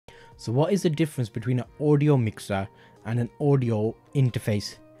So what is the difference between an audio mixer and an audio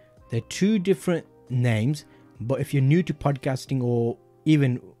interface? They're two different names, but if you're new to podcasting or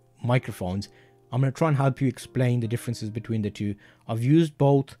even microphones, I'm going to try and help you explain the differences between the two. I've used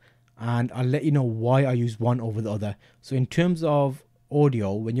both and I'll let you know why I use one over the other. So in terms of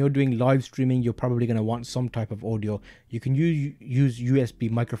audio, when you're doing live streaming, you're probably going to want some type of audio. You can use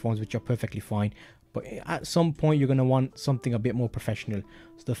USB microphones, which are perfectly fine, but at some point you're going to want something a bit more professional.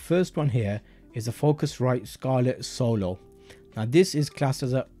 So the first one here is the Focusrite Scarlett Solo. Now this is classed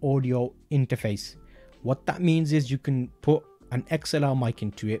as an audio interface. What that means is you can put an XLR mic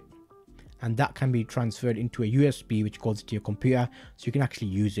into it, and that can be transferred into a USB which goes to your computer, so you can actually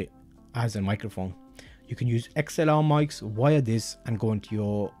use it as a microphone. You can use XLR mics, wire this and go into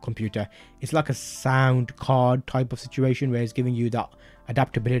your computer. It's like a sound card type of situation where it's giving you that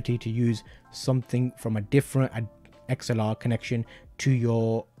adaptability to use something from a different XLR connection to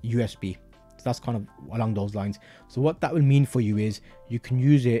your USB. So that's kind of along those lines. So what that will mean for you is you can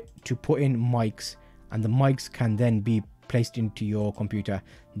use it to put in mics, and the mics can then be placed into your computer.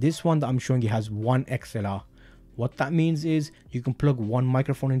 This one that I'm showing you has one XLR. What that means is you can plug one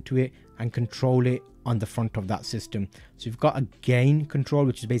microphone into it and control it on the front of that system. So you've got a gain control,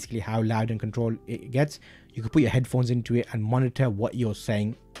 which is basically how loud and control it gets. You can put your headphones into it and monitor what you're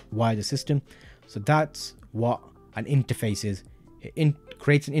saying via the system. So that's what an interface is. It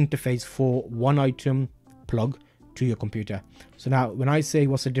creates an interface for one item plug to your computer. So now when I say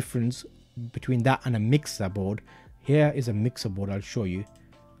what's the difference between that and a mixer board, here is a mixer board. I'll show you.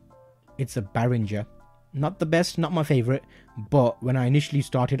 It's a Behringer. Not the best, not my favorite, but when I initially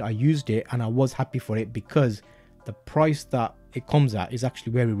started, I used it and I was happy for it because the price that it comes at is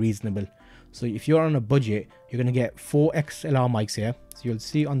actually very reasonable. So if you're on a budget, you're going to get 4 XLR mics here. So you'll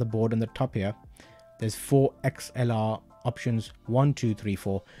see on the board on the top here, there's 4 XLR options, 1, 2, 3,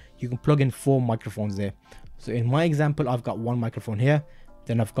 4. You can plug in 4 microphones there. So in my example, I've got one microphone here.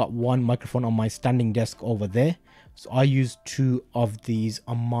 Then I've got one microphone on my standing desk over there. So I use 2 of these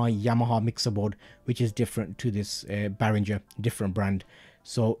on my Yamaha mixer board, which is different to this Behringer, different brand.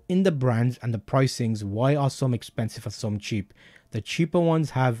 So in the brands and the pricings, why are some expensive and some cheap? The cheaper ones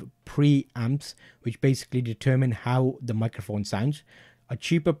have preamps, which basically determine how the microphone sounds. A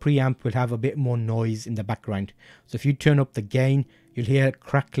cheaper preamp will have a bit more noise in the background. So if you turn up the gain, you'll hear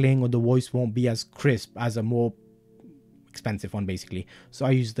crackling or the voice won't be as crisp as a more expensive one basically. So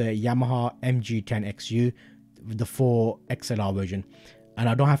I use the Yamaha MG10XU, the 4 XLR version, and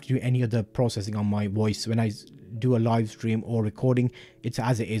I don't have to do any other processing on my voice. When I do a live stream or recording, it's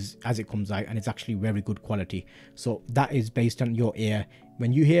as it is, as it comes out, and it's actually very good quality. So that is based on your ear.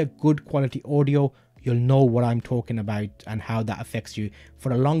 When you hear good quality audio, you'll know what I'm talking about and how that affects you.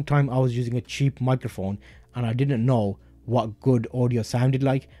 For a long time I was using a cheap microphone and I didn't know what good audio sounded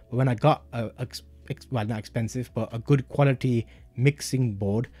like, but when I got well, not expensive, but a good quality mixing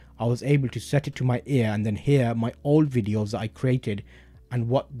board, I was able to set it to my ear and then hear my old videos that I created and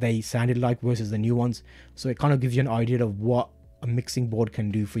what they sounded like versus the new ones. So it kind of gives you an idea of what a mixing board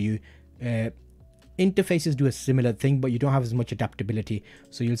can do for you. Interfaces do a similar thing, but you don't have as much adaptability.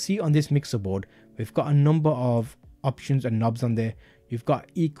 So you'll see on this mixer board, we've got a number of options and knobs on there. You've got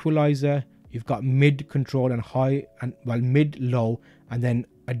equalizer, you've got mid control and high, and well, mid, low, and then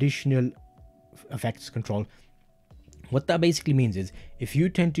additional effects control. What that basically means is if you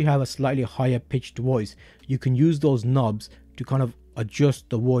tend to have a slightly higher pitched voice, you can use those knobs to kind of adjust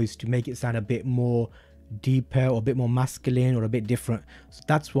the voice to make it sound a bit more deeper or a bit more masculine or a bit different. So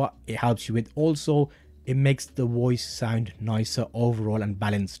that's what it helps you with. Also, it makes the voice sound nicer overall and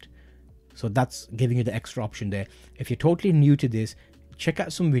balanced. So that's giving you the extra option there. If you're totally new to this, check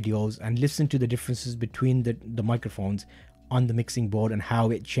out some videos and listen to the differences between the microphones on the mixing board and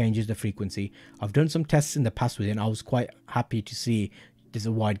how it changes the frequency. I've done some tests in the past with it and I was quite happy to see there's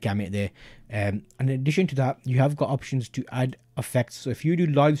a wide gamut there. And in addition to that, you have got options to add effects. So if you do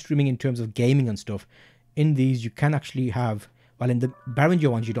live streaming in terms of gaming and stuff, in these you can actually have, well, in the Behringer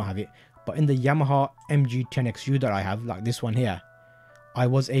ones you don't have it, but in the Yamaha MG10XU that I have, like this one here, I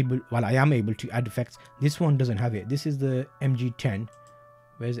am able to add effects. This one doesn't have it. This is the MG10.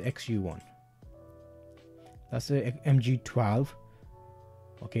 Where's the XU one? That's the MG12.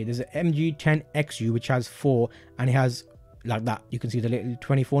 Okay, there's an MG10XU which has 4 and it has like that. You can see the little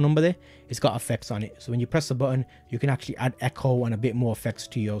 24 number there. It's got effects on it. So when you press the button, you can actually add echo and a bit more effects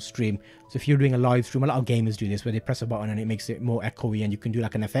to your stream. So if you're doing a live stream, a lot of gamers do this where they press a button and it makes it more echoey and you can do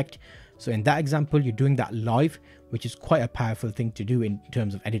like an effect. So in that example, you're doing that live, which is quite a powerful thing to do in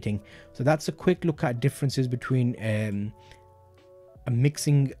terms of editing. So that's a quick look at differences between a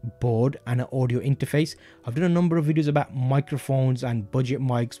mixing board and an audio interface. I've done a number of videos about microphones and budget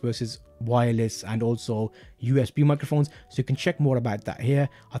mics versus wireless and also USB microphones, so you can check more about that here.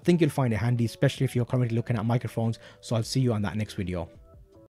 I think you'll find it handy, especially if you're currently looking at microphones. So I'll see you on that next video.